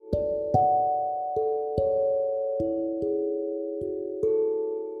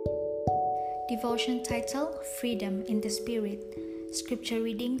Devotion title, Freedom in the Spirit. Scripture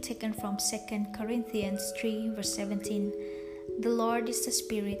reading taken from 2 Corinthians 3 verse 17. The Lord is the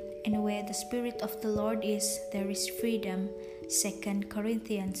Spirit, and where the Spirit of the Lord is, there is freedom. 2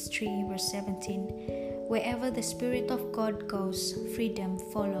 Corinthians 3 verse 17. Wherever the Spirit of God goes, freedom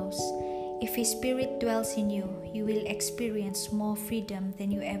follows. If His Spirit dwells in you, you will experience more freedom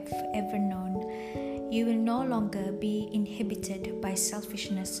than you have ever known. You will no longer be inhibited by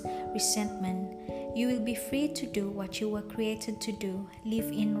selfishness, resentment. You will be free to do what you were created to do.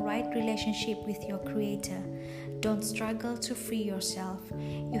 Live in right relationship with your Creator. Don't struggle to free yourself.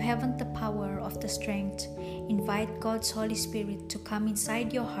 You haven't the power of the strength. Invite God's Holy Spirit to come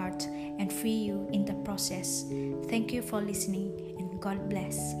inside your heart and free you in the process. Thank you for listening, and God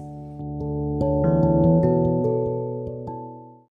bless.